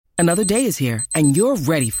Another day is here, and you're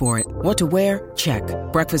ready for it. What to wear? Check.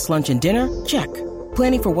 Breakfast, lunch, and dinner? Check.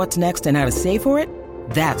 Planning for what's next and how to save for it?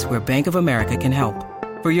 That's where Bank of America can help.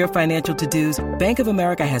 For your financial to-dos, Bank of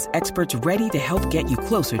America has experts ready to help get you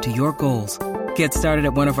closer to your goals. Get started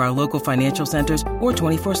at one of our local financial centers or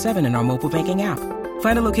 24/7 in our mobile banking app.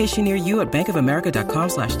 Find a location near you at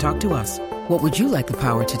bankofamerica.com/talktous. What would you like the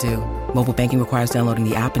power to do? Mobile banking requires downloading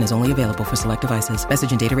the app and is only available for select devices.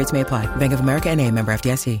 Message and data rates may apply. Bank of America N.A., member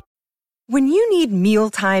FDIC. When you need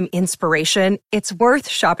mealtime inspiration, it's worth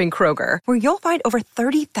shopping Kroger, where you'll find over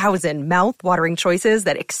 30,000 mouth-watering choices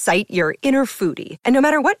that excite your inner foodie. And no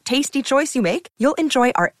matter what tasty choice you make, you'll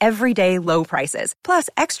enjoy our everyday low prices, plus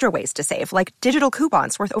extra ways to save, like digital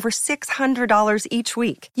coupons worth over $600 each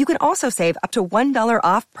week. You can also save up to $1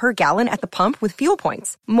 off per gallon at the pump with fuel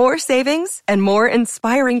points. More savings and more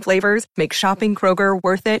inspiring flavors make shopping Kroger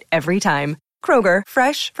worth it every time. Kroger,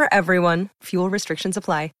 fresh for everyone. Fuel restrictions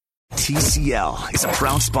apply. TCL is a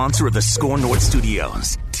proud sponsor of the Score North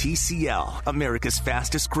Studios. TCL, America's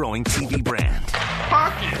fastest growing TV brand.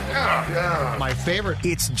 Hockey, yeah. My favorite.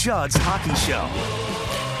 It's Judd's Hockey Show.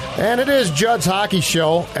 And it is Judd's Hockey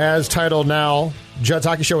Show, as titled now. Judd's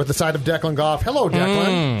Hockey Show with the side of Declan Goff. Hello,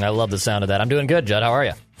 Declan. I love the sound of that. I'm doing good, Judd. How are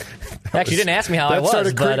you? Actually, you didn't ask me how I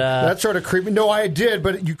was, but... that sort of creeped me. No, I did,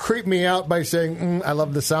 but you creeped me out by saying, I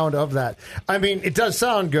love the sound of that. I mean, it does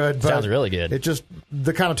sound good. But sounds really good. It just,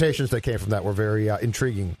 the connotations that came from that were very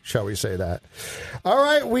intriguing, shall we say that. All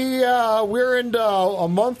right, we're into a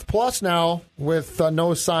month plus now with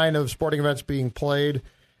no sign of sporting events being played,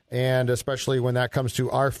 and especially when that comes to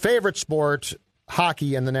our favorite sport,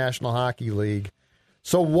 hockey and the National Hockey League.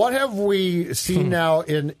 So what have we seen now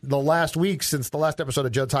in the last week since the last episode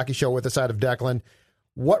of Judd's Hockey Show with the side of Declan?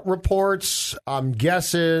 What reports,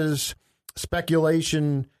 guesses,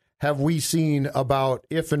 speculation have we seen about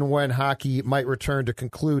if and when hockey might return to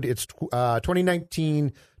conclude its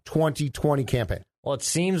 2019-2020 campaign? Well, it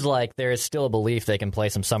seems like there is still a belief they can play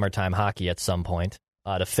some summertime hockey at some point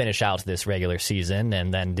to finish out this regular season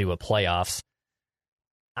and then do a playoffs.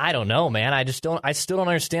 I don't know, man. I still don't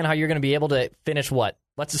understand how you're going to be able to finish what?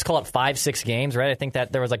 Let's just call it 5-6 games, right? I think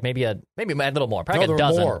that there was like maybe a little more, probably a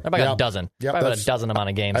dozen. More. Probably a dozen. Probably about a dozen amount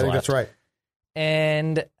of games I think left. that's right.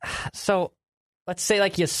 And so let's say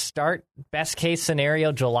like you start best case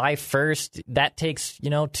scenario July 1st. That takes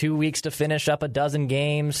 2 weeks to finish up a dozen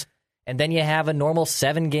games, and then you have a normal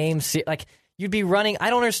 7-game like. You'd be running.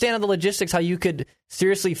 I don't understand the logistics how you could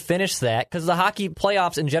seriously finish that, because the hockey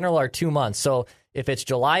playoffs in general are 2 months. So if it's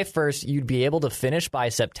July 1st, you'd be able to finish by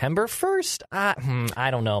September 1st?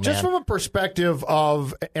 I don't know, man. Just from a perspective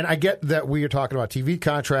of, and I get that we are talking about TV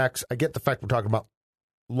contracts. I get the fact we're talking about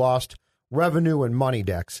lost revenue and money,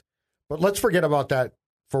 Dex. But let's forget about that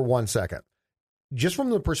for 1 second. Just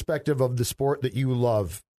from the perspective of the sport that you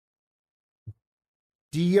love,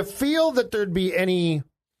 do you feel that there'd be any...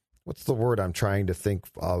 What's the word I'm trying to think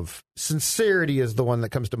of? Sincerity is the one that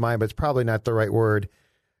comes to mind, but it's probably not the right word.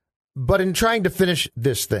 But in trying to finish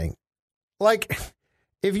this thing, like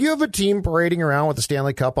if you have a team parading around with the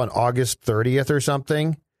Stanley Cup on August 30th or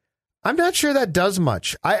something, I'm not sure that does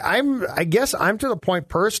much. I guess I'm to the point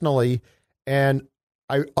personally, and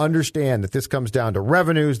I understand that this comes down to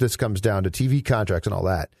revenues, this comes down to TV contracts and all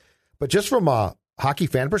that. But just from a hockey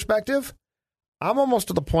fan perspective, I'm almost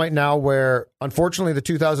to the point now where, unfortunately, the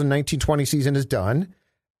 2019-20 season is done.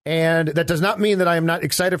 And that does not mean that I am not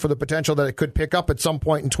excited for the potential that it could pick up at some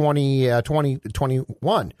point in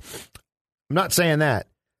 2021. I'm not saying that.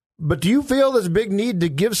 But do you feel there's a big need to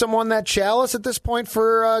give someone that chalice at this point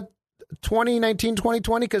for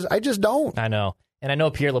 2019-2020? Because I just don't. I know. And I know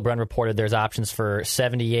Pierre LeBrun reported there's options for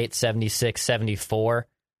 78, 76, 74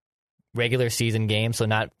 regular season games, so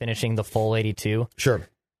not finishing the full 82. Sure.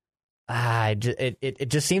 It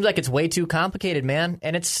just seems like it's way too complicated, man.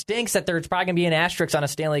 And it stinks that there's probably going to be an asterisk on a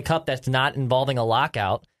Stanley Cup that's not involving a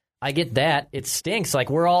lockout. I get that. It stinks. Like,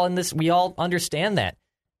 we're all in this. We all understand that.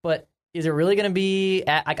 But is it really going to be...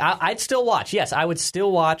 I'd still watch. Yes, I would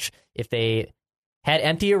still watch if they had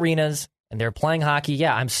empty arenas and they're playing hockey.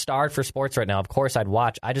 Yeah, I'm starved for sports right now. Of course I'd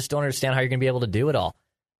watch. I just don't understand how you're going to be able to do it all.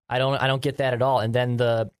 I don't get that at all. And then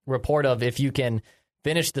the report of if you can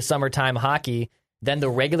finish the summertime hockey... Then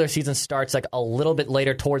the regular season starts like a little bit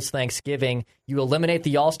later towards Thanksgiving. You eliminate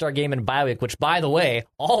the All-Star game and bye week, which, by the way,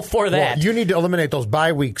 all for that. Well, you need to eliminate those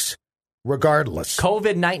bye weeks regardless.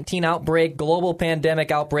 COVID-19 outbreak, global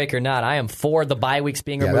pandemic outbreak or not, I am for the bye weeks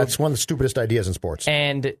being removed. That's one of the stupidest ideas in sports.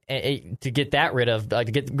 And to get that rid of,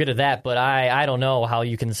 that, but I don't know how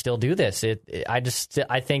you can still do this.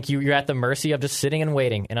 I think you're at the mercy of just sitting and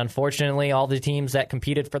waiting. And unfortunately, all the teams that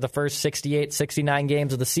competed for the first 68, 69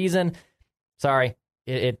 games of the season... Sorry,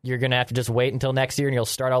 you're going to have to just wait until next year, and you'll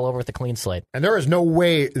start all over with a clean slate. And there is no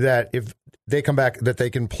way that if they come back that they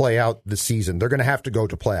can play out the season. They're going to have to go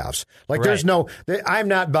to playoffs. Like, there's no – I'm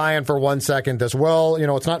not buying for 1 second this, well,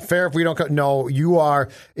 it's not fair if we don't – no, you are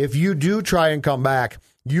 – if you do try and come back –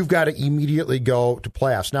 you've got to immediately go to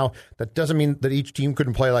playoffs. Now, that doesn't mean that each team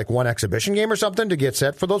couldn't play like one exhibition game or something to get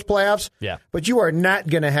set for those playoffs. Yeah. But you are not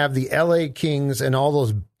going to have the LA Kings and all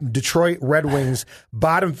those Detroit Red Wings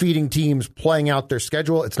bottom-feeding teams playing out their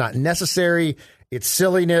schedule. It's not necessary. It's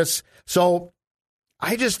silliness. So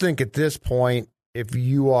I just think at this point, if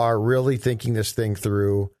you are really thinking this thing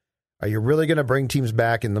through, are you really going to bring teams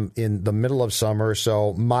back in the middle of summer?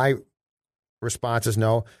 So my response is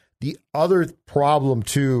no. The other problem,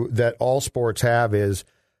 too, that all sports have is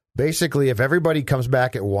basically if everybody comes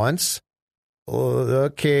back at once,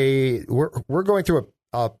 okay, we're going through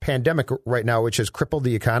a pandemic right now, which has crippled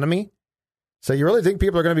the economy. So you really think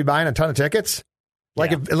people are going to be buying a ton of tickets?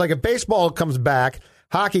 Like, if baseball comes back,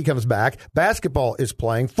 hockey comes back, basketball is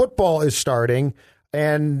playing, football is starting,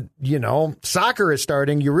 and, soccer is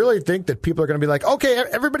starting, you really think that people are going to be like, okay,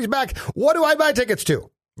 everybody's back. What do I buy tickets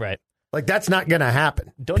to? Right. Like, that's not going to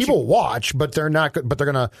happen. People watch, but they're not. But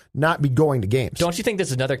they're going to not be going to games. Don't you think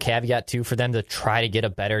there's another caveat too for them to try to get a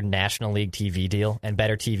better National League TV deal and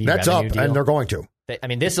better TV that's revenue up, deal? and they're going to.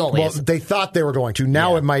 This only. Well, they thought they were going to.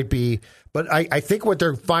 Now it might be. But I think what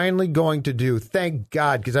they're finally going to do. Thank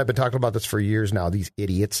God, because I've been talking about this for years now. These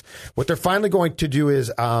idiots. What they're finally going to do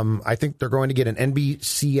is, I think they're going to get an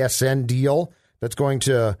NBCSN deal that's going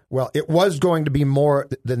to. Well, it was going to be more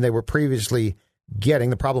than they were previously getting.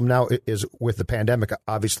 The problem now is with the pandemic.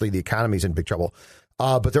 Obviously, the economy's in big trouble.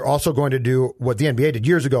 But they're also going to do what the NBA did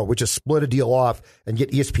years ago, which is split a deal off and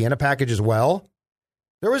get ESPN a package as well.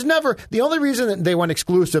 There was never – the only reason that they went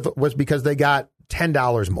exclusive was because they got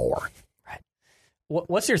 $10 more. Right.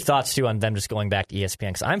 What's your thoughts, too, on them just going back to ESPN?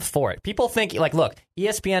 Because I'm for it. People think, like, look,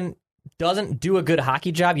 ESPN doesn't do a good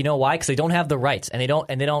hockey job. You know why? Because they don't have the rights, and they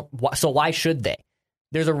don't. So why should they?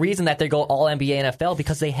 There's a reason that they go all NBA, NFL,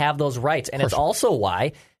 because they have those rights. And it's also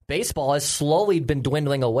why baseball has slowly been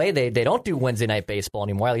dwindling away. They don't do Wednesday night baseball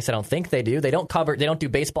anymore. At least I don't think they do. They don't do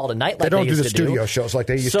baseball tonight like they used to do. They don't do the studio shows like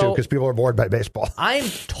they used to because people are bored by baseball. I'm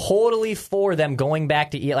totally for them going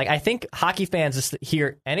back to I think hockey fans just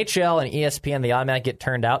hear NHL and ESPN, they automatically get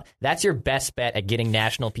turned out. That's your best bet at getting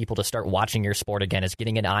national people to start watching your sport again, is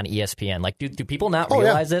getting it on ESPN. Like, do people not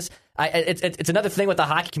realize this? It's another thing with the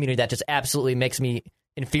hockey community that just absolutely makes me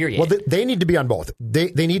infuriated. Well, they need to be on both.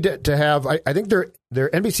 They need to have. I think their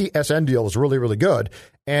NBCSN deal is really, really good,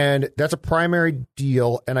 and that's a primary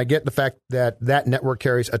deal. And I get the fact that network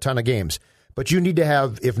carries a ton of games, but you need to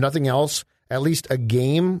have, if nothing else, at least a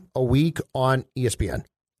game a week on ESPN.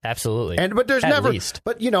 Absolutely. But there's never. Least.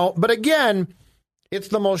 But again, it's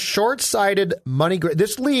the most short-sighted money.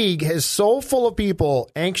 This league is so full of people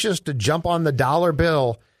anxious to jump on the dollar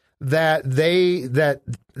bill that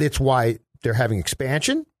it's why they're having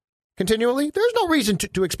expansion continually. There's no reason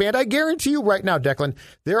to expand. I guarantee you right now, Declan,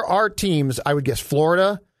 there are teams, I would guess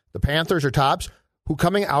Florida, the Panthers or tops, who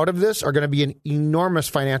coming out of this are going to be in enormous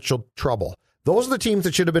financial trouble. Those are the teams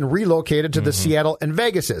that should have been relocated to the Seattle and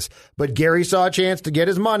Vegases. But Gary saw a chance to get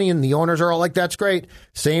his money, and the owners are all like, that's great.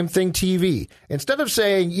 Same thing, TV. Instead of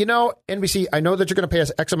saying, NBC, I know that you're going to pay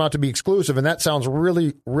us X amount to be exclusive, and that sounds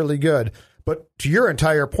really, really good. But to your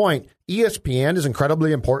entire point, ESPN is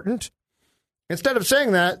incredibly important. Instead of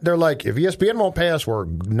saying that, they're like, if ESPN won't pay us, we're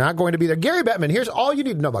not going to be there. Gary Bettman, here's all you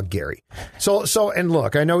need to know about Gary. And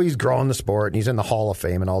look, I know he's growing the sport and he's in the Hall of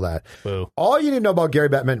Fame and all that. Boo. All you need to know about Gary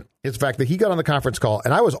Bettman is the fact that he got on the conference call,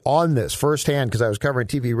 and I was on this firsthand because I was covering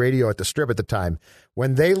TV radio at the Strip at the time.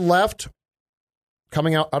 When they left,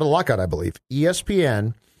 coming out of lockout, I believe,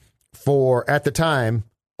 ESPN for, at the time,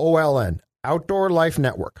 OLN, Outdoor Life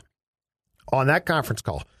Network, on that conference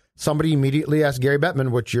call, somebody immediately asked Gary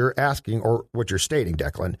Bettman what you're asking, or what you're stating,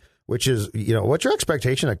 Declan, which is, what's your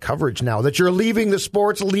expectation of coverage now that you're leaving the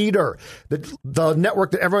sports leader, the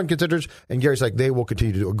network that everyone considers? And Gary's like, they will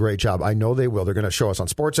continue to do a great job. I know they will. They're going to show us on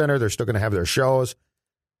SportsCenter. They're still going to have their shows.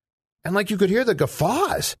 And you could hear the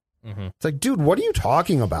guffaws. Mm-hmm. It's like, dude, what are you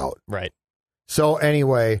talking about? Right. So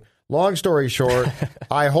anyway, long story short,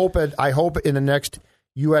 I hope in the next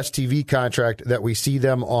U.S. TV contract that we see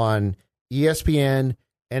them on ESPN.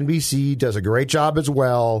 NBC does a great job as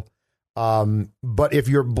well. But if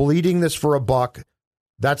you're bleeding this for a buck,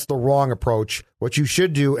 that's the wrong approach. What you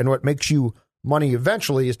should do, and what makes you money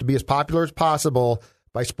eventually, is to be as popular as possible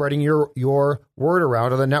by spreading your word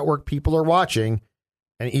around on the network people are watching,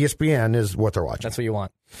 and ESPN is what they're watching. That's what you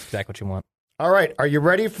want. Exactly what you want. All right. Are you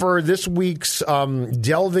ready for this week's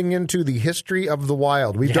delving into the history of the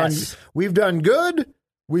Wild? We've done good.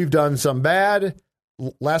 We've done some bad.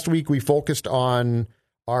 Last week we focused on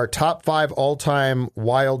our top 5 all-time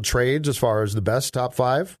Wild trades as far as the best top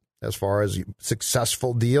 5, as far as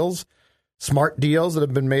successful deals, smart deals that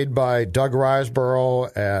have been made by Doug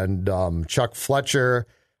Riseborough and Chuck Fletcher.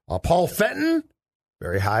 Paul Fenton,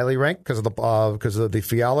 very highly ranked because of the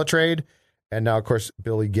Fiala trade, and now, of course,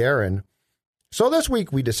 Billy Guerin. So this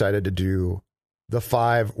week we decided to do the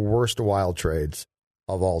 5 worst Wild trades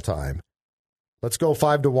of all time. Let's go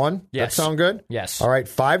 5-1. Yes. That sound good? Yes. All right,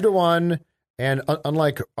 5-1. And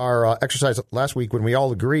unlike our exercise last week when we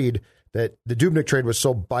all agreed that the Dubnyk trade was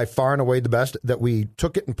so by far and away the best that we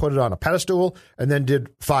took it and put it on a pedestal and then did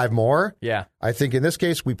 5 more. Yeah. I think in this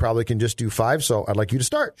case we probably can just do 5. So I'd like you to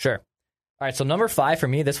start. Sure. All right, so number 5 for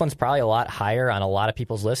me, this one's probably a lot higher on a lot of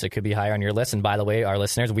people's lists. It could be higher on your list. And by the way, our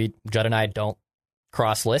listeners, Judd and I don't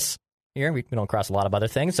cross lists here. We don't cross a lot of other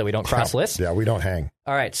things, so we don't cross lists. Yeah, we don't hang.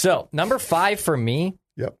 All right, so number 5 for me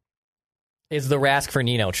is the Rask for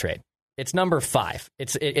Nino trade. It's number 5.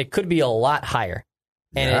 It could be a lot higher.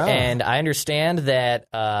 And I understand that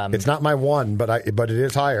it's not my 1, but it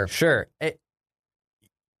is higher. Sure.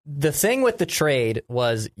 The thing with the trade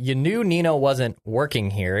was you knew Nino wasn't working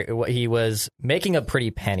here. He was making a pretty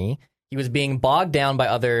penny. He was being bogged down by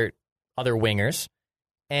other wingers.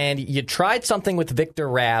 And you tried something with Victor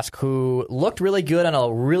Rask, who looked really good on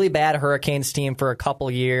a really bad Hurricanes team for a couple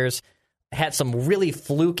years, had some really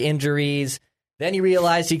fluke injuries. Then he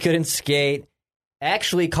realized he couldn't skate,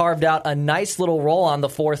 actually carved out a nice little role on the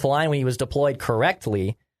fourth line when he was deployed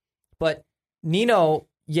correctly. But Nino,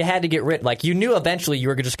 you had to get rid. Like, you knew eventually you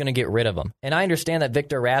were just going to get rid of him. And I understand that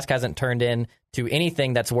Victor Rask hasn't turned into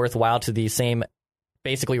anything that's worthwhile to the same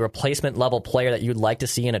basically replacement level player that you'd like to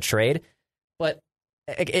see in a trade. But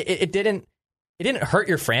it didn't hurt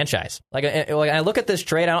your franchise. Like I look at this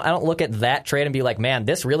trade, I don't look at that trade and be like, man,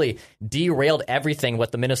 this really derailed everything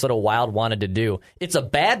what the Minnesota Wild wanted to do. It's a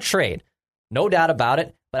bad trade, no doubt about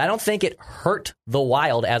it, but I don't think it hurt the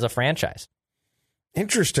Wild as a franchise.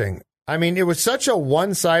 Interesting. I mean, it was such a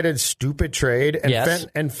one-sided, stupid trade, and yes.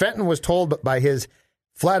 Fenton was told by his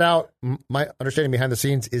flat out. My understanding behind the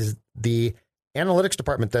scenes is the analytics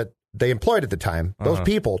department that they employed at the time. Those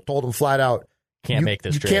people told him flat out, Can't make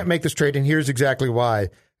this trade. You can't make this trade, and here's exactly why. And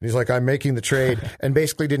he's like, I'm making the trade, and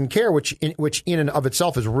basically didn't care, which in and of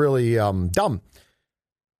itself is really dumb.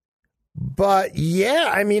 But,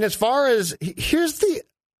 yeah, I mean, as far as – here's the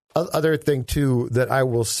other thing, too, that I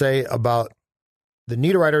will say about the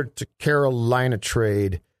Niederreiter to Carolina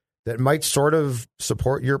trade that might sort of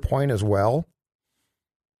support your point as well.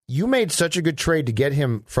 You made such a good trade to get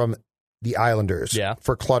him from the Islanders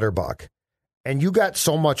for Clutterbuck, and you got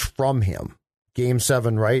so much from him. Game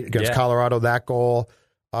 7, right, against Colorado, that goal.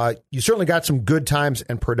 You certainly got some good times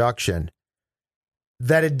and production.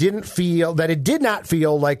 That it did not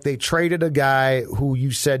feel like they traded a guy who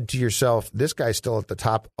you said to yourself, this guy's still at the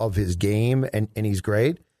top of his game and he's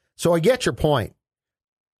great. So I get your point.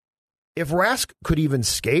 If Rask could even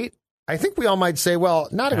skate, I think we all might say, well,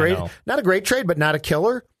 not a great trade, but not a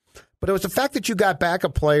killer. But it was the fact that you got back a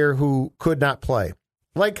player who could not play.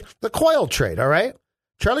 Like the Coyle trade, all right?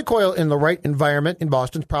 Charlie Coyle in the right environment in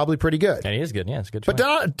Boston is probably pretty good. And he is good, yeah, it's a good choice.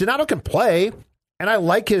 But Donato can play, and I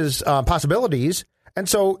like his possibilities. And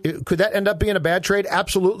so could that end up being a bad trade?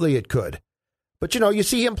 Absolutely it could. But, you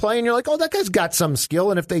see him play, and you're like, oh, that guy's got some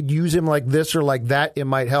skill, and if they'd use him like this or like that, it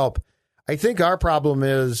might help. I think our problem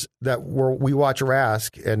is that we watch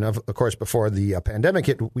Rask, and of course before the pandemic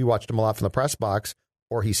hit, we watched him a lot from the press box,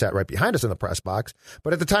 or he sat right behind us in the press box.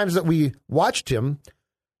 But at the times that we watched him,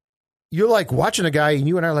 you're like watching a guy, and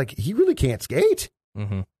you and I are like, he really can't skate.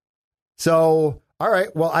 Mm-hmm. So, all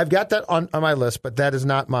right, well, I've got that on my list, but that is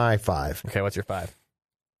not my 5. Okay, what's your 5?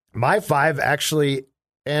 My 5 actually,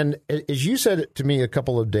 and as you said it to me a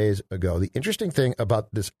couple of days ago, the interesting thing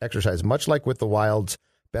about this exercise, much like with the Wild's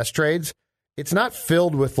best trades, it's not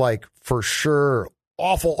filled with, like, for sure,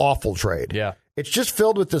 awful trade. Yeah. It's just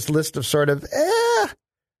filled with this list of sort of,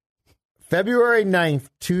 February 9th,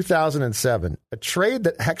 2007, a trade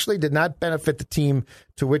that actually did not benefit the team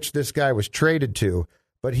to which this guy was traded to,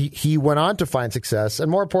 but he went on to find success, and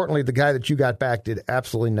more importantly, the guy that you got back did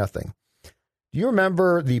absolutely nothing. Do you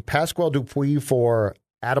remember the Pasquale Dupuis for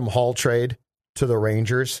Adam Hall trade to the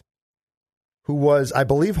Rangers? Who was, I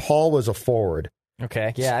believe Hall was a forward.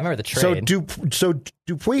 Okay, yeah, I remember the trade. So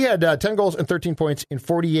Dupuis had 10 goals and 13 points in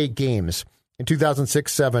 48 games in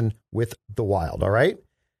 2006-07 with the Wild, all right?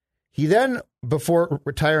 He then, before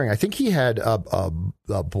retiring, I think he had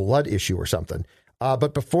a blood issue or something.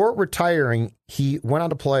 But before retiring, he went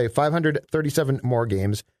on to play 537 more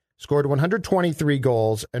games, scored 123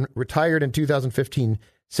 goals, and retired in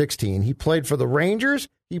 2015-16. He played for the Rangers.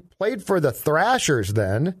 He played for the Thrashers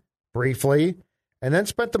then, briefly, and then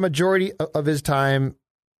spent the majority of his time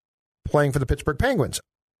playing for the Pittsburgh Penguins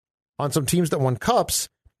on some teams that won cups.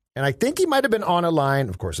 And I think he might have been on a line,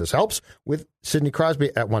 of course this helps, with Sidney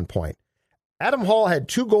Crosby at one point. Adam Hall had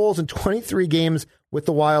 2 goals in 23 games with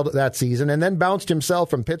the Wild that season and then bounced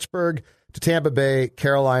himself from Pittsburgh to Tampa Bay,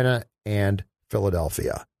 Carolina, and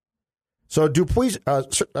Philadelphia. So Dupuis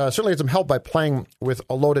certainly had some help by playing with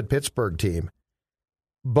a loaded Pittsburgh team.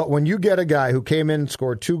 But when you get a guy who came in,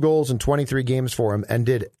 scored 2 goals in 23 games for him and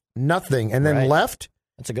did nothing and then left,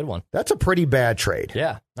 that's a good one. That's a pretty bad trade.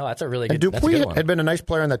 Yeah. No, that's a really good, and Dupuis had been a nice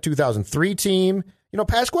player on that 2003 team. You know,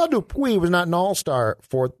 Pasquale Dupuis was not an all-star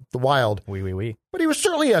for the Wild. But he was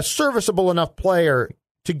certainly a serviceable enough player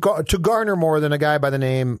to garner more than a guy by the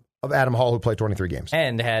name of Adam Hall who played 23 games.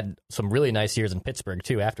 And had some really nice years in Pittsburgh,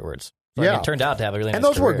 too, afterwards. So, yeah. It turned out to have a really nice And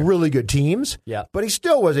those career. were really good teams. Yeah. But he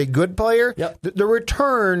still was a good player. Yep. The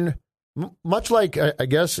return, much like, I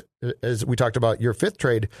guess, as we talked about your 5th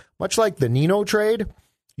trade, much like the Nino trade,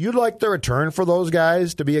 you'd like the return for those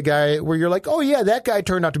guys to be a guy where you're like, oh, yeah, that guy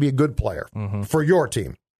turned out to be a good player for your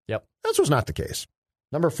team. Yep. This was not the case.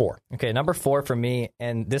 Number 4. Okay, number 4 for me,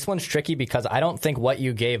 and this one's tricky because I don't think what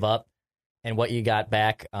you gave up and what you got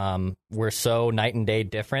back were so night and day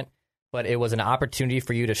different, but it was an opportunity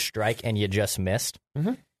for you to strike and you just missed,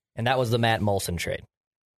 and that was the Matt Moulson trade.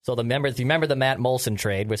 So if you remember the Matt Moulson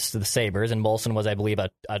trade with the Sabres, and Moulson was, I believe,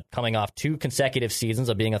 coming off 2 consecutive seasons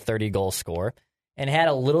of being a 30-goal scorer, and had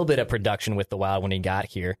a little bit of production with the Wild when he got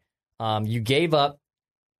here. You gave up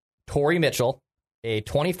Torrey Mitchell, a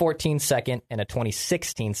 2014 second and a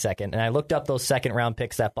 2016 second. And I looked up those second-round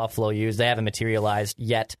picks that Buffalo used. They haven't materialized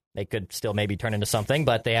yet. They could still maybe turn into something,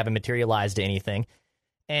 but they haven't materialized to anything.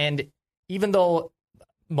 And even though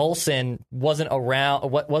Moulson wasn't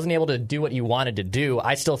able to do what you wanted to do,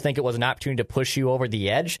 I still think it was an opportunity to push you over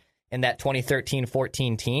the edge in that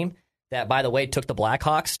 2013-14 team that, by the way, took the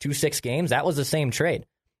Blackhawks to 6 games. That was the same trade.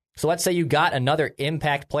 So let's say you got another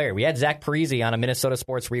impact player. We had Zach Parise on a Minnesota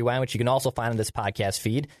Sports Rewind, which you can also find on this podcast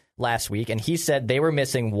feed last week, and he said they were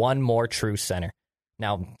missing one more true center.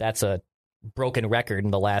 Now, that's a broken record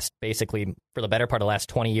in the last, basically, for the better part of the last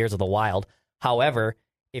 20 years of the Wild. However,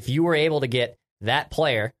 if you were able to get that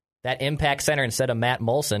player, that impact center instead of Matt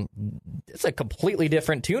Moulson, it's a completely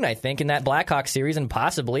different tune, I think, in that Blackhawks series and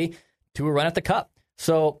possibly to a run at the Cup.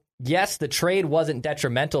 So, yes, the trade wasn't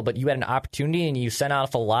detrimental, but you had an opportunity and you sent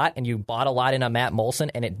off a lot and you bought a lot in on Matt Moulson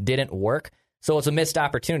and it didn't work. So it's a missed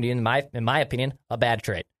opportunity, in my opinion, a bad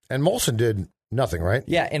trade. And Moulson did nothing, right?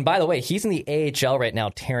 Yeah, and by the way, he's in the AHL right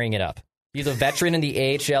now tearing it up. He's a veteran in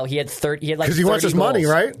the AHL. He had 30. He had like 30 because he wants his goals. money,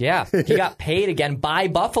 right? Yeah, he got paid again by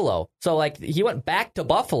Buffalo. So like he went back to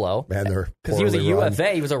Buffalo. Man, they're because he was a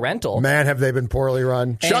UFA. He was a rental. Man, have they been poorly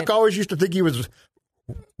run? Chuck always used to think he was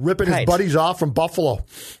ripping his buddies off from Buffalo.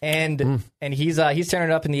 And he's turning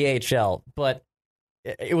it up in the AHL, but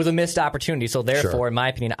it was a missed opportunity. So therefore, in my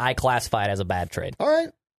opinion, I classify it as a bad trade. All right.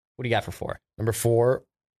 What do you got for 4? Number 4.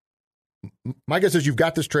 My guess is you've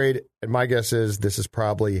got this trade, and my guess is this is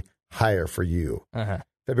probably higher for you.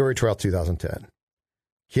 February 12th, 2010.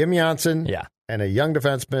 Kim Janssen and a young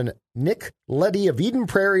defenseman, Nick Leddy of Eden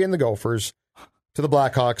Prairie and the Gophers, to the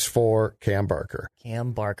Blackhawks for Cam Barker.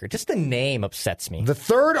 Cam Barker. Just the name upsets me. The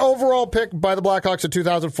 3rd overall pick by the Blackhawks in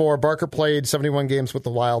 2004, Barker played 71 games with the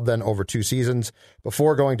Wild, then over 2 seasons,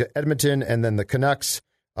 before going to Edmonton and then the Canucks.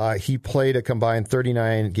 He played a combined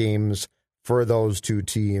 39 games for those 2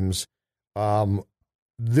 teams.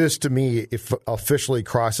 This, to me, officially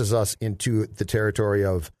crosses us into the territory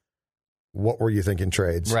of what were you thinking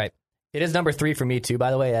trades? Right. It is number 3 for me, too,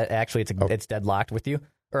 by the way. Actually, it's deadlocked with you.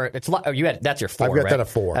 Or that's your 4, I've got right? that at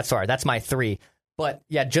 4. That's my 3. But,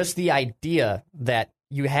 yeah, just the idea that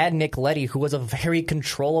you had Nick Leddy, who was a very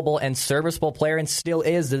controllable and serviceable player and still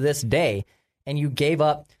is to this day, and you gave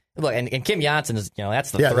up... Look, and Kim Janssen is,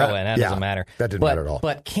 that's the throw-in. That doesn't matter. That didn't matter at all.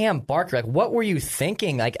 But Cam Barker, like, what were you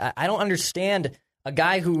thinking? Like, I don't understand a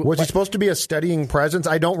guy who... Was he supposed to be a steadying presence?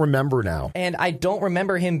 I don't remember now. And I don't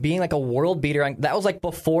remember him being like a world beater. That was like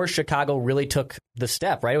before Chicago really took the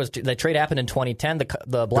step, right? The trade happened in 2010.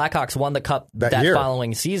 The Blackhawks won the Cup that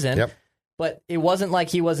following season. Yep. But it wasn't like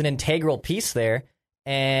he was an integral piece there.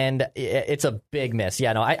 And it's a big miss.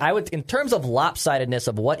 Yeah, no, I would, in terms of lopsidedness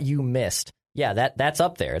of what you missed, that's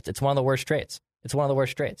up there. It's one of the worst trades. It's one of the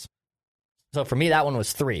worst trades. So for me, that one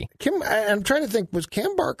was 3. I'm trying to think, was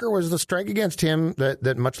Cam Barker, was the strike against him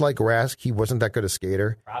that much like Rask, he wasn't that good a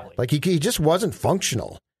skater? Probably. Like he just wasn't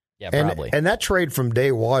functional. Yeah, probably. And that trade from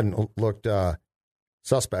day one looked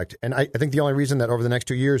suspect. And I think the only reason that over the next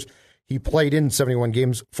 2 years he played in 71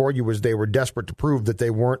 games for you was they were desperate to prove that they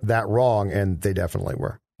weren't that wrong, and they definitely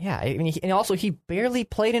were. Yeah, I mean, and also he barely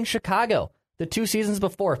played in Chicago the 2 seasons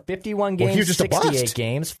before. 51 games, he was just 68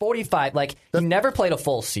 games, 45. Like, he never played a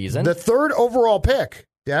full season. The 3rd overall pick,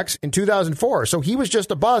 Dex, in 2004. So he was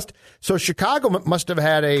just a bust. So Chicago must have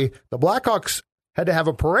had the Blackhawks had to have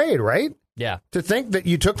a parade, right? Yeah. To think that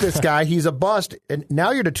you took this guy, he's a bust, and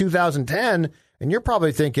now you're to 2010, and you're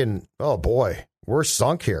probably thinking, oh boy, we're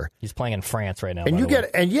sunk here. He's playing in France right now. And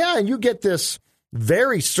you get this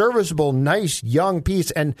very serviceable, nice young piece.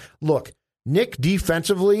 And look, Nick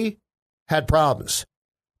defensively had problems,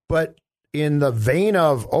 but in the vein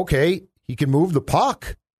of, okay, he can move the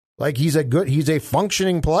puck. Like he's a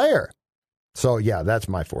functioning player. So yeah, that's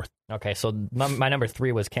my 4th. Okay, so my number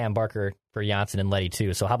 3 was Cam Barker for Janssen and Leddy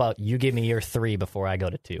too. So how about you give me your 3 before I go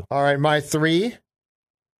to 2? All right, my 3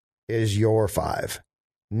 is your 5.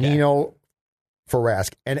 Nino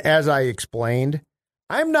Farask. And as I explained,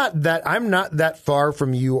 I'm not that far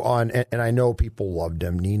from you on, and I know people loved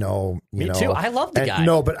him. Nino, Me too. I love the guy.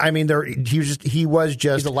 No, but I mean, he was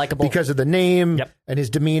just he's a likable because of the name and his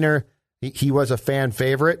demeanor. He was a fan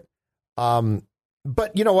favorite. But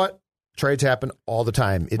you know what? Trades happen all the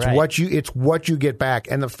time. It's right. what you get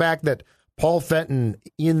back, and the fact that Paul Fenton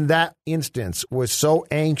in that instance was so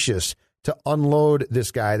anxious to unload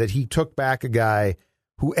this guy that he took back a guy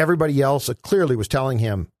who everybody else clearly was telling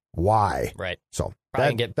him why. Right. So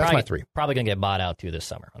that's my 3. Probably going to get bought out too this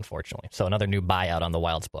summer, unfortunately. So another new buyout on the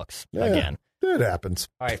Wild's books again. It happens.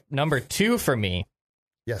 All right, number 2 for me.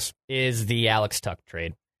 Yes. Is the Alex Tuch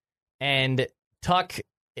trade, and Tuch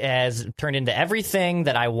has turned into everything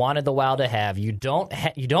that I wanted the Wild to have. You don't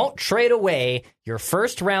trade away your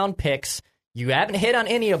first round picks. You haven't hit on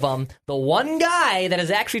any of them. The one guy that has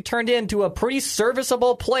actually turned into a pretty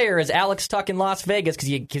serviceable player is Alex Tuch in Las Vegas because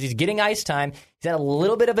he's getting ice time. He's had a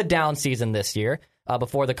little bit of a down season this year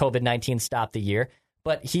before the COVID-19 stopped the year.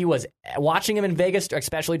 But he was watching him in Vegas,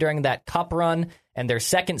 especially during that cup run and their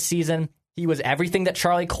second season. He was everything that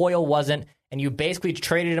Charlie Coyle wasn't. And you basically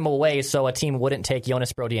traded him away so a team wouldn't take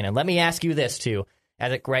Jonas Brodin. And let me ask you this, too,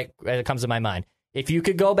 as it comes to my mind. If you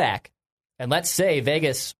could go back, and let's say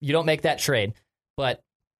Vegas, you don't make that trade, but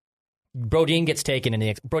Brodin gets taken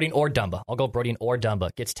in Brodin or Dumba. I'll go Brodin or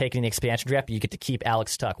Dumba gets taken in the expansion draft, but you get to keep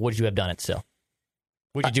Alex Tuch. Would you have done it still?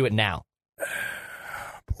 Would you do it now?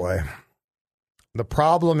 Boy. The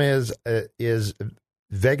problem is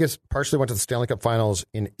Vegas partially went to the Stanley Cup Finals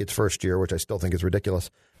in its first year, which I still think is ridiculous,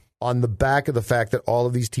 on the back of the fact that all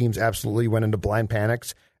of these teams absolutely went into blind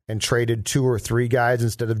panics and traded 2 or 3 guys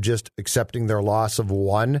instead of just accepting their loss of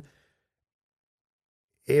 1.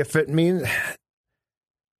 If it means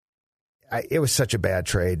it was such a bad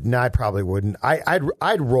trade, no, I probably wouldn't.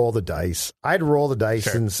 I'd roll the dice. I'd roll the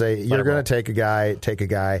dice and say, you're going to take a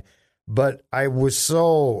guy. But I was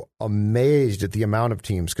so amazed at the amount of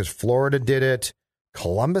teams because Florida did it.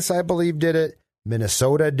 Columbus, I believe, did it.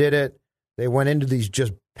 Minnesota did it. They went into these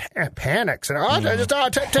just panics. And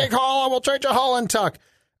take Hall. We'll trade you Hall and Tuch.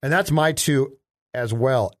 And that's my 2 as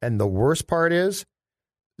well. And the worst part is,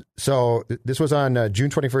 so this was on June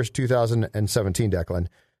 21st, 2017, Declan.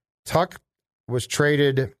 Tuch was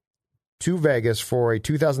traded to Vegas for a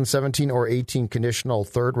 2017 or 18 conditional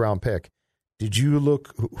 3rd-round pick. Did you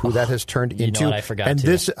look who that has turned into? You know what, I forgot and to.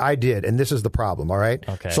 This I did, and this is the problem, all right?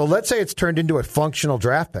 Okay. So let's say it's turned into a functional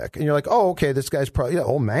draft pick, and you're like, oh, okay, this guy's probably,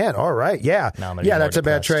 oh, man, all right, yeah. That's a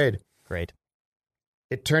bad trade. Great.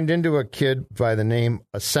 It turned into a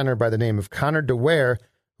center by the name of Connor DeWare,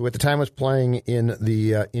 who at the time was playing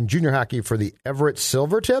in junior hockey for the Everett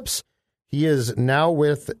Silvertips. He is now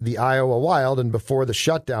with the Iowa Wild, and before the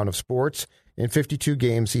shutdown of sports, in 52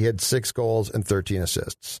 games, he had 6 goals and 13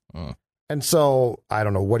 assists. And so I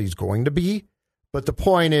don't know what he's going to be, but the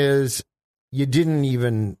point is it doesn't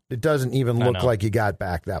even look like you got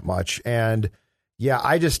back that much. And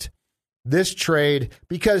yeah, this trade,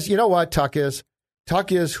 because you know what Tuch is?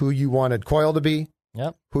 Tuch is who you wanted Coyle to be,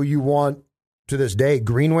 who you want to this day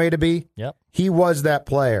Greenway to be. Yep. He was that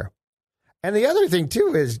player. And the other thing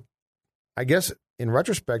too is, I guess in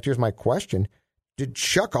retrospect, here's my question. Did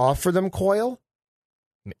Chuck offer them Coyle?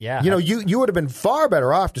 Yeah. You would have been far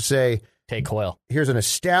better off to say, take Coyle. Here's an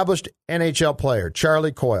established NHL player,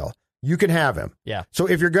 Charlie Coyle. You can have him. Yeah. So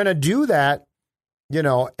if you're going to do that,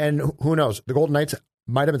 and who knows, the Golden Knights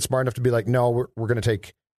might have been smart enough to be like, no, we're going to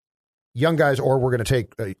take young guys, or we're going to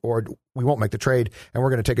take, or we won't make the trade, and we're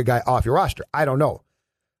going to take a guy off your roster. I don't know.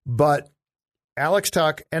 But Alex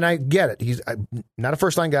Tuch, and I get it. He's not a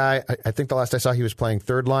first-line guy. I think the last I saw he was playing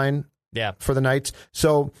third line for the Knights.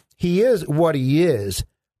 So he is what he is,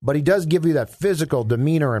 but he does give you that physical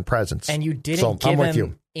demeanor and presence. And you didn't give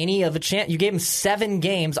him any of a chance. You gave him 7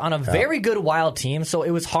 games on a very good Wild team, so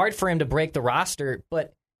it was hard for him to break the roster,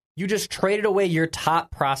 but you just traded away your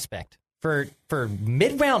top prospect for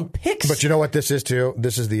mid-round picks. But you know what this is, too?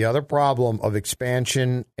 This is the other problem of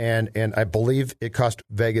expansion, and I believe it cost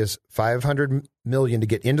Vegas $500 million to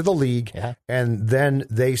get into the league, and then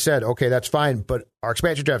they said, okay, that's fine, but our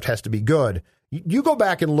expansion draft has to be good. You go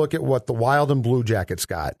back and look at what the Wild and Blue Jackets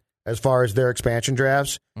got as far as their expansion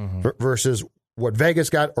drafts versus what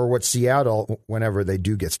Vegas got or what Seattle, whenever they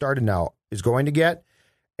do get started now, is going to get.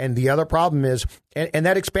 And the other problem is, and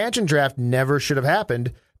that expansion draft never should have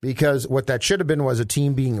happened, because what that should have been was a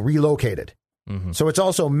team being relocated. So it's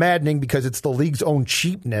also maddening because it's the league's own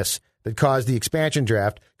cheapness that caused the expansion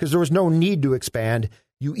draft, because there was no need to expand.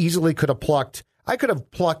 You easily could have plucked, I could have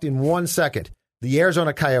plucked in 1 second the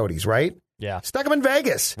Arizona Coyotes, right? Yeah. Stuck them in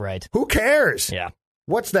Vegas. Right. Who cares? Yeah.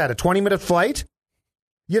 What's that, a 20-minute flight?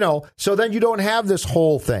 So then you don't have this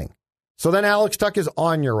whole thing. So then Alex Tuch is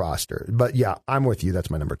on your roster. But yeah, I'm with you. That's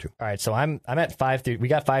my number 2. All right, so I'm at 5 through. We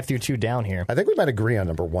got 5 through 2 down here. I think we might agree on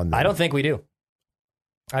number 1. Then. I don't think we do.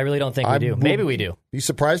 I really don't think we do. Maybe we do. Be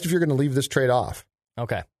surprised if you're going to leave this trade off.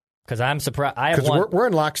 Okay, because I'm surprised. I have one. We're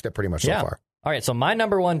in lockstep pretty much so far. All right, so my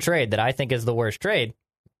number 1 trade that I think is the worst trade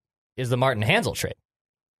is the Martin Hanzal trade.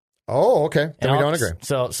 Oh, okay. Then we don't agree.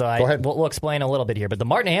 So Go ahead. We'll explain a little bit here. But the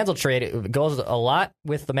Martin Hanzal trade, it goes a lot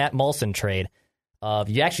with the Matt Moulson trade.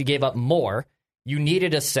 You actually gave up more. You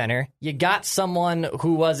needed a center. You got someone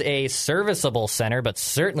who was a serviceable center, but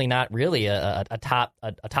certainly not really a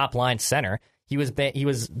top line center. He was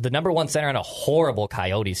the number 1 center on a horrible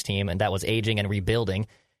Coyotes team, and that was aging and rebuilding.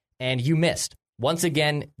 And you missed once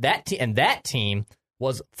again. That team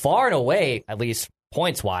was far and away, at least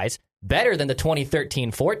points wise, better than the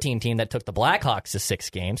 2013-14 team that took the Blackhawks to 6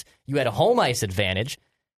 games. You had a home ice advantage.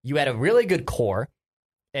 You had a really good core,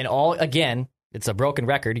 and again. It's a broken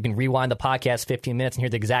record. You can rewind the podcast 15 minutes and hear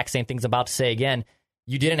the exact same things I'm about to say again.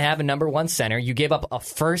 You didn't have a number 1 center. You gave up a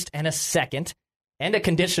first and a second and a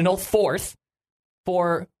conditional 4th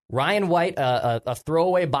for Ryan White, a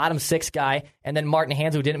throwaway bottom 6 guy, and then Martin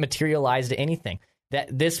Hanzal, who didn't materialize to anything.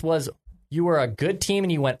 You were a good team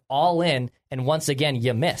and you went all in, and once again,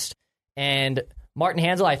 you missed. And Martin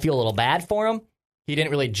Hanzal, I feel a little bad for him. He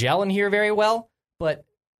didn't really gel in here very well, but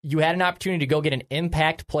you had an opportunity to go get an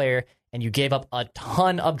impact player, and you gave up a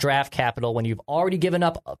ton of draft capital when you've already given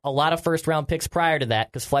up a lot of first-round picks prior to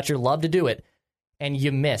that, because Fletcher loved to do it, and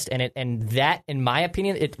you missed. And that, in my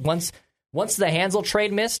opinion, once the Hanzal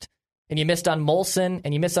trade missed, and you missed on Moulson,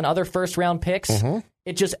 and you missed on other first-round picks,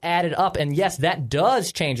 it just added up. And yes, that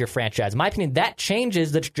does change your franchise. In my opinion, that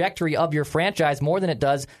changes the trajectory of your franchise more than it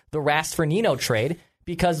does the Rask-Fognino trade,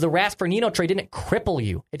 because the Rask-Fognino trade didn't cripple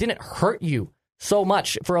you. It didn't hurt you so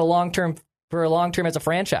much for a long term as a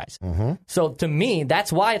franchise. So to me,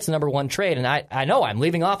 that's why it's the number 1 trade. And I know I'm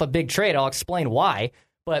leaving off a big trade. I'll explain why.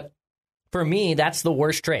 But for me, that's the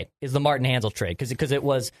worst trade, is the Martin Hanzal trade, because it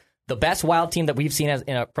was the best Wild team that we've seen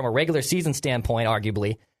from a regular season standpoint,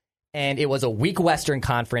 arguably. And it was a weak Western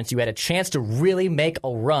Conference. You had a chance to really make a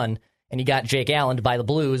run, and you got Jake Allen by the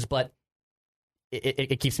Blues, but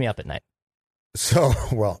it keeps me up at night. So,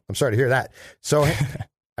 well, I'm sorry to hear that. So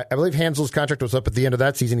I believe Hansel's contract was up at the end of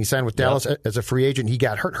that season. He signed with Dallas as a free agent. He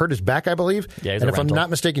got hurt his back, I believe. Yeah, and if I'm not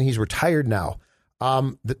mistaken, he's retired now.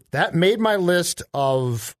 That made my list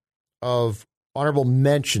of honorable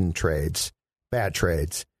mention trades, bad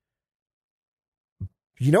trades.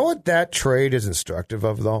 You know what that trade is instructive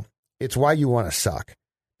of, though? It's why you want to suck.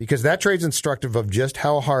 Because that trade's instructive of just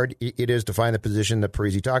how hard it is to find the position that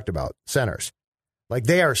Parisi talked about, centers. Like,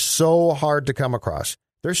 they are so hard to come across.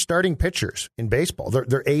 They're starting pitchers in baseball.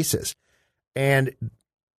 They're aces. And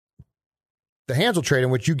the Hanzal trade,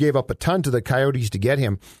 in which you gave up a ton to the Coyotes to get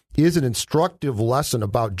him, is an instructive lesson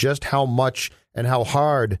about just how much and how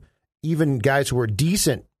hard even guys who are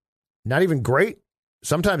decent, not even great,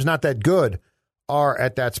 sometimes not that good, are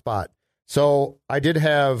at that spot. So I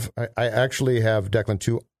actually have, Declan,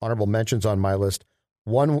 2 honorable mentions on my list.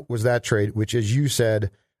 One was that trade, which, as you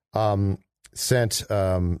said, sent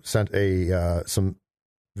some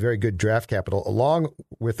very good draft capital, along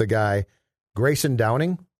with the guy, Grayson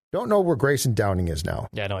Downing. Don't know where Grayson Downing is now.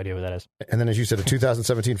 Yeah, no idea who that is. And then, as you said, a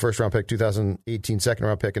 2017 first-round pick, 2018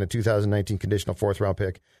 second-round pick, and a 2019 conditional fourth-round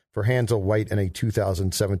pick for Hanzal, White, and a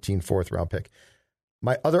 2017 fourth-round pick.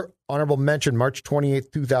 My other honorable mention, March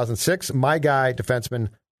 28th, 2006, my guy, defenseman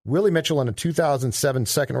Willie Mitchell, and a 2007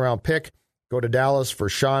 second-round pick go to Dallas for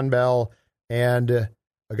Sean Bell, and a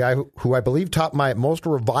guy who I believe topped my most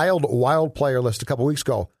reviled Wild player list a couple weeks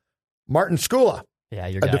ago, Martin Skula. Yeah,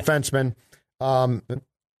 your a guy. defenseman.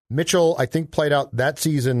 Mitchell, I think, played out that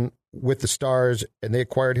season with the Stars, and they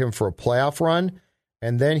acquired him for a playoff run.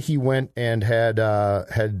 And then he went and had a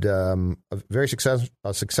very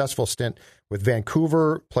successful stint with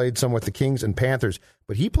Vancouver, played some with the Kings and Panthers,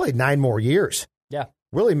 but he played 9 more years. Yeah.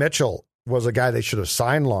 Willie Mitchell was a guy they should have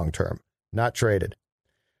signed long-term, not traded.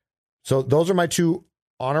 So those are my 2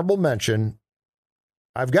 honorable mention.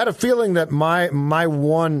 I've got a feeling that my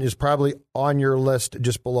 1 is probably on your list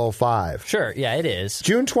just below 5. Sure, yeah, it is.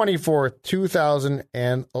 June 24th,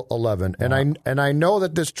 2011. Wow. And I know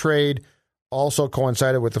that this trade also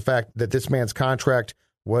coincided with the fact that this man's contract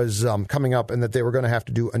was coming up and that they were going to have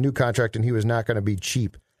to do a new contract and he was not going to be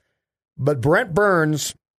cheap. But Brent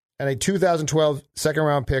Burns and a 2012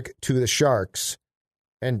 second-round pick to the Sharks,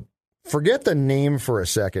 and forget the name for a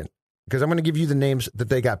second, because I'm going to give you the names that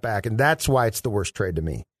they got back, and that's why it's the worst trade to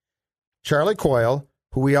me. Charlie Coyle,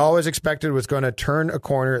 who we always expected was going to turn a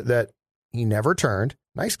corner that he never turned.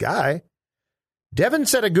 Nice guy. Devin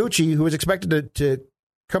Setaguchi, who was expected to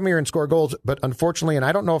come here and score goals, but unfortunately, and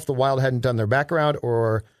I don't know if the Wild hadn't done their background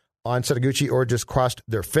or on Setaguchi or just crossed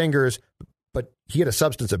their fingers, but he had a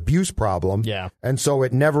substance abuse problem. Yeah. And so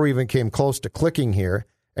it never even came close to clicking here.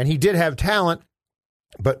 And he did have talent,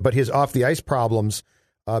 but his off-the-ice problems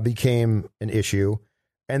became an issue.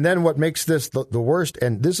 And then what makes this the worst,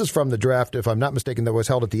 and this is from the draft, if I'm not mistaken, that was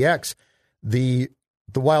held at the X, the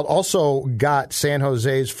Wild also got San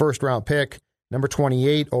Jose's first-round pick, number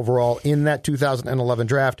 28 overall in that 2011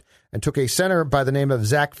 draft, and took a center by the name of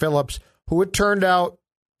Zach Phillips, who it turned out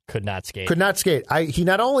could not skate. He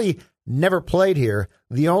not only never played here,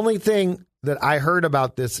 the only thing that I heard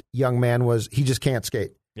about this young man was he just can't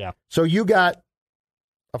skate. Yeah. So you got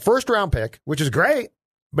a first-round pick, which is great,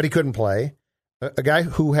 but he couldn't play. A guy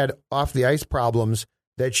who had off-the-ice problems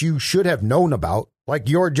that you should have known about. Like,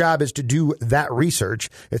 your job is to do that research.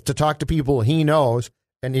 It's to talk to people he knows.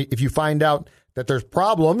 And if you find out that there's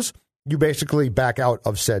problems, you basically back out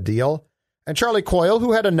of said deal. And Charlie Coyle,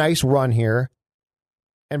 who had a nice run here.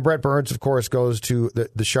 And Brent Burns, of course, goes to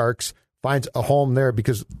the Sharks, finds a home there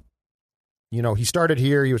because, he started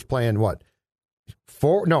here. He was playing what?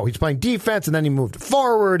 He's playing defense, and then he moved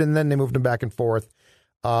forward, and then they moved him back and forth.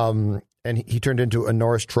 And he turned into a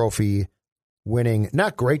Norris Trophy winning,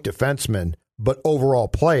 not great defenseman, but overall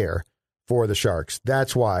player for the Sharks.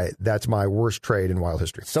 That's why that's my worst trade in Wild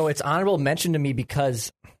history. So it's honorable mention to me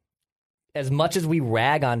because as much as we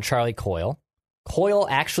rag on Charlie Coyle, Coyle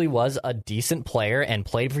actually was a decent player and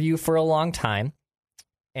played for you for a long time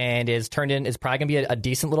and is probably going to be a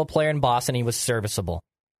decent little player in Boston. He was serviceable.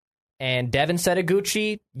 And Devin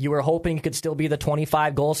Setaguchi, you were hoping he could still be the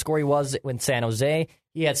 25 goal scorer he was in San Jose.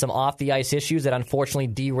 He had some off-the-ice issues that unfortunately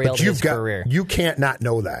derailed his career. You can't not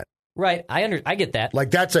know that. Right. I get that. Like,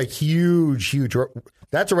 that's a huge,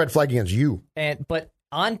 that's a red flag against you. But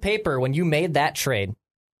on paper, when you made that trade,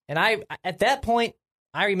 and at that point,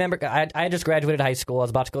 I remember I just graduated high school. I was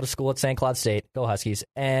about to go to school at St. Cloud State. Go Huskies.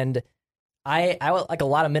 And I like a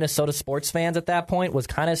lot of Minnesota sports fans at that point, was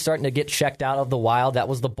kind of starting to get checked out of the Wild. That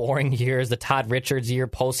was the boring years, the Todd Richards year,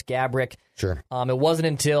 post-Gabrick. Sure. It wasn't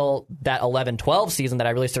until that 11-12 season that I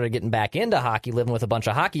really started getting back into hockey, living with a bunch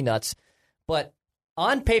of hockey nuts. But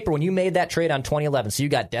on paper, when you made that trade on 2011, so you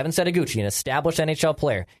got Devin Setaguchi, an established NHL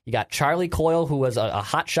player. You got Charlie Coyle, who was a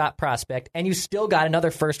hotshot prospect, and you still got another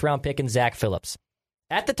first-round pick in Zach Phillips.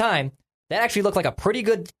 At the time, that actually looked like a pretty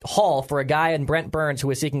good haul for a guy in Brent Burns who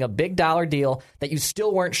was seeking a big dollar deal that you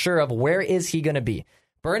still weren't sure of where is he going to be.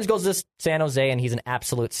 Burns goes to San Jose, and he's an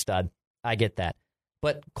absolute stud. I get that.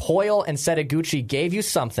 But Coyle and Setaguchi gave you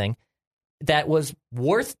something that was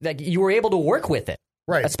worth, that you were able to work with it.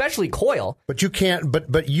 Right. Especially Coyle. But you can't,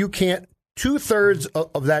 but you can't, 2/3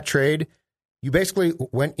 of that trade, you basically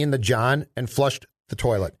went in the John and flushed the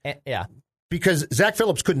toilet. Yeah. Because Zach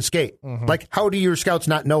Phillips couldn't skate. Mm-hmm. Like, how do your scouts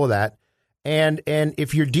not know that? And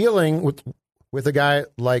if you're dealing with a guy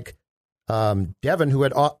like Devin, who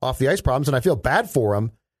had off the ice problems, and I feel bad for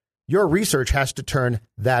him, your research has to turn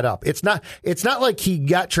that up. It's not like he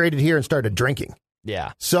got traded here and started drinking.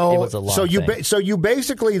 Yeah. So it was a long thing. You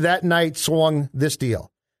basically that night swung this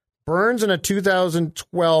deal: Burns and a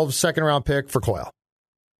 2012 second round pick for Coyle.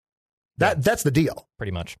 That's the deal,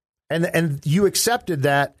 pretty much. And you accepted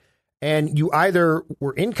that, and you either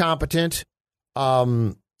were incompetent,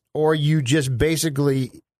 or you just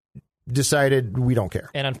basically decided we don't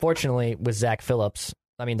care. And unfortunately, with Zach Phillips,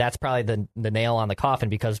 I mean, that's probably the nail on the coffin,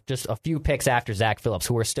 because just a few picks after Zach Phillips,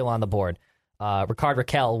 who were still on the board, Ricard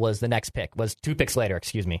Raquel was the next pick, was 2 picks later,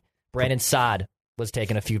 excuse me. Brandon Saad was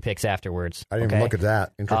taking a few picks afterwards. I didn't even look at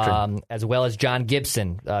that. Interesting. As well as John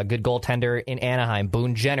Gibson, good goaltender in Anaheim.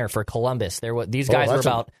 Boone Jenner for Columbus. These guys were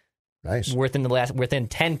about nice within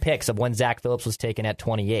 10 picks of when Zach Phillips was taken at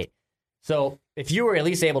 28. So if you were at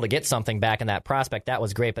least able to get something back in that prospect, that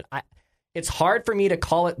was great. But it's hard for me to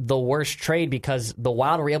call it the worst trade because the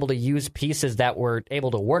Wild were able to use pieces that were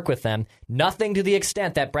able to work with them. Nothing to the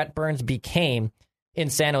extent that Brent Burns became in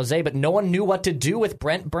San Jose, but no one knew what to do with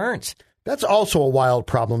Brent Burns. That's also a Wild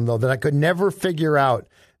problem, though, that I could never figure out.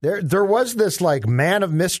 There was this like man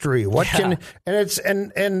of mystery.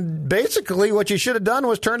 And basically what you should have done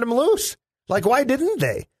was turned him loose. Like, why didn't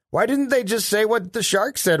they? Why didn't they just say what the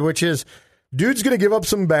Sharks said, which is, dude's going to give up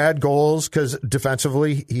some bad goals because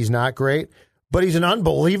defensively he's not great, but he's an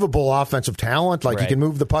unbelievable offensive talent. Like, he can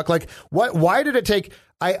move the puck. Like, why did it take?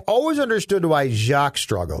 I always understood why Jacques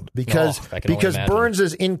struggled because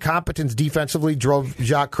Burns' incompetence defensively drove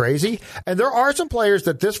Jacques crazy. And there are some players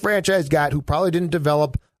that this franchise got who probably didn't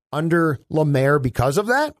develop under Lemaire because of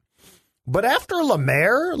that. But after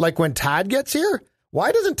Lemaire, like when Todd gets here,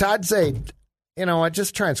 why doesn't Todd say, you know what,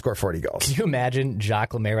 just try and score 40 goals? Can you imagine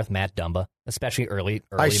Jacques Lemaire with Matt Dumba, especially early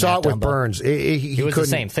I saw Matt it with Dumba? Burns. He was the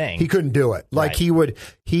same thing. He couldn't do it. Like, he would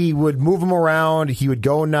move him around. He would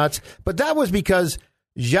go nuts. But that was because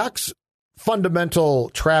Jacques' fundamental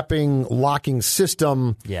trapping, locking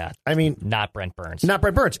system. Yeah. I mean, not Brent Burns. Not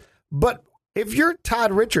Brent Burns. But if you're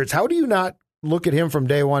Todd Richards, how do you not look at him from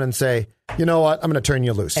day one and say, you know what, I'm going to turn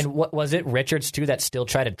you loose? And what was it, Richards too, that still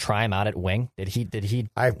tried to try him out at wing? Did he?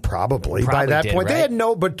 I probably by that point, right? They had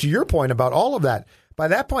no. But to your point about all of that, by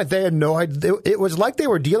that point they had no idea. It was like they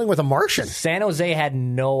were dealing with a Martian. San Jose had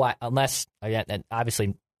no, unless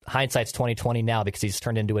obviously hindsight's 20/20 now because he's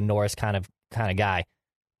turned into a Norris kind of guy.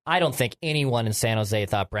 I don't think anyone in San Jose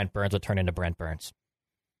thought Brent Burns would turn into Brent Burns.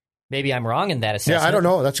 Maybe I'm wrong in that assessment. Yeah, I don't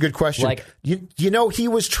know. That's a good question. Like, you know, he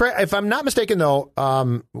was, if I'm not mistaken, though,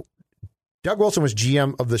 Doug Wilson was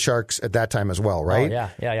GM of the Sharks at that time as well, right? Oh,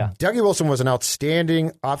 yeah. Dougie Wilson was an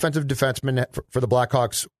outstanding offensive defenseman for the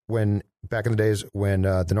Blackhawks back in the days when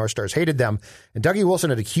the North Stars hated them. And Dougie Wilson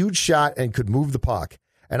had a huge shot and could move the puck.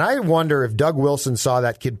 And I wonder if Doug Wilson saw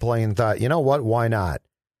that kid play and thought, you know what, why not?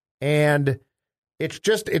 And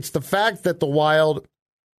it's the fact that the Wild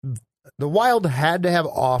had to have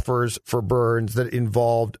offers for Burns that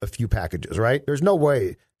involved a few packages, right? There's no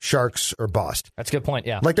way Sharks or bust. That's a good point,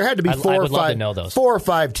 yeah. Like, there had to be four or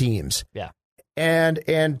five teams. Yeah.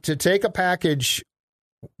 And to take a package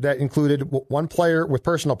that included one player with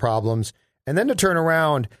personal problems and then to turn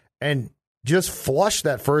around and just flush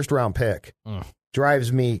that first round pick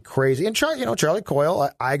drives me crazy. And Charlie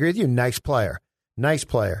Coyle, I agree with you, nice player.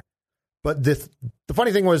 But the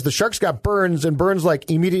funny thing was the Sharks got Burns, and Burns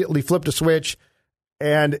like immediately flipped a switch,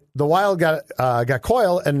 and the Wild got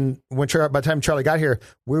Coyle. And by the time Charlie got here,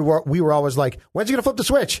 we were always like, when's he going to flip the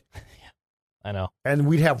switch? I know. And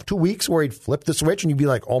we'd have 2 weeks where he'd flip the switch, and you'd be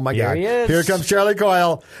like, oh my God, he is. Here comes Charlie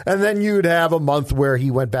Coyle. And then you'd have a month where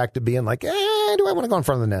he went back to being like, do I want to go in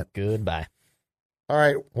front of the net? Goodbye. All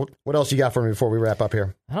right, what else you got for me before we wrap up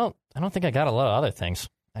here? I don't think I got a lot of other things.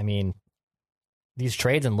 I mean, these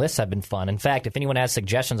trades and lists have been fun. In fact, if anyone has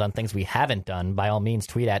suggestions on things we haven't done, by all means,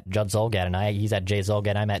 tweet at Judd Zolgad and I. He's at Jay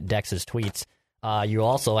Zolgad. I'm at Dex's tweets. You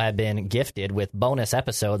also have been gifted with bonus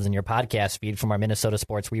episodes in your podcast feed from our Minnesota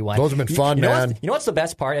Sports Rewind. Those have been fun, man. You know what's the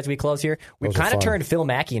best part as we close here? We've kind of turned Phil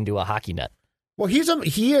Mackey into a hockey nut. Well,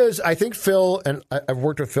 he is, I think Phil, and I've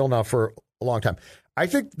worked with Phil now for a long time. I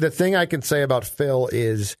think the thing I can say about Phil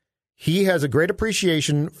is he has a great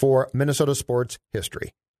appreciation for Minnesota sports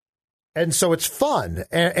history. And so it's fun.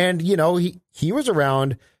 And you know, he was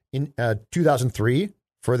around in 2003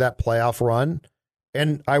 for that playoff run.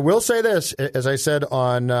 And I will say this, as I said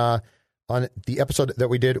on the episode that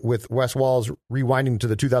we did with Wes Walls, rewinding to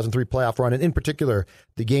the 2003 playoff run, and in particular,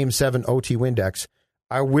 the Game 7 OT Windex,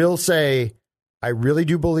 I will say I really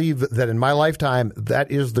do believe that in my lifetime,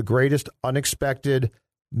 that is the greatest unexpected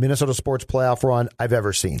Minnesota sports playoff run I've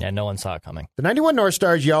ever seen. Yeah, no one saw it coming. The 91 North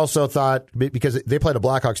Stars, you also thought, because they played a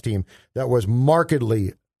Blackhawks team that was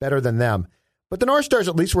markedly better than them. But the North Stars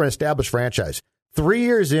at least were an established franchise. 3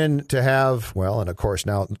 years in to have, well, and of course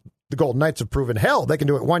now the Golden Knights have proven, hell, they can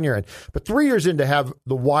do it 1 year in. But 3 years in to have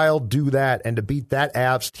the Wild do that and to beat that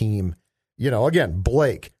Avs team, you know, again,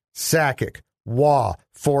 Blake, Sakic, Waugh,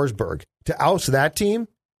 Forsberg, to oust that team,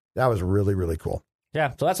 that was really, really cool.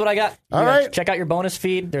 Yeah, so that's what I got. All right. Check out your bonus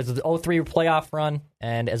feed. There's the 03 playoff run,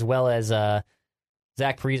 and as well as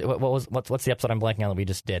Zach Parise. What's the episode I'm blanking on that we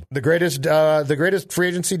just did? The greatest free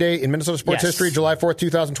agency day in Minnesota sports history, July 4th,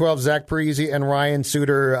 2012. Zach Parise and Ryan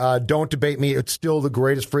Suter. Don't debate me. It's still the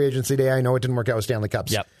greatest free agency day. I know it didn't work out with Stanley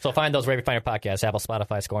Cups. Yep. So find those wherever you find your podcasts. Apple,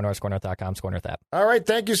 Spotify, Score North, ScoreNorth.com, Score North app. All right.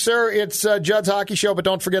 Thank you, sir. It's Judd's Hockey Show, but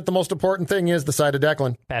don't forget the most important thing is the side of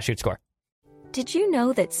Declan. Pass, shoot, score. Did you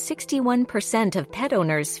know that 61% of pet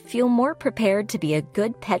owners feel more prepared to be a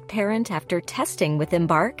good pet parent after testing with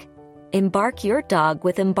Embark? Embark your dog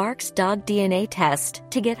with Embark's dog DNA test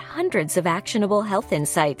to get hundreds of actionable health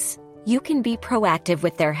insights. You can be proactive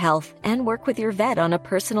with their health and work with your vet on a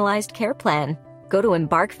personalized care plan. Go to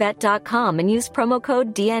EmbarkVet.com and use promo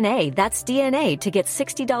code DNA, that's DNA, to get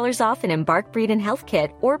 $60 off an Embark Breed and Health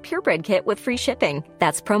Kit or Purebred Kit with free shipping.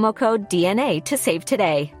 That's promo code DNA to save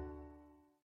today.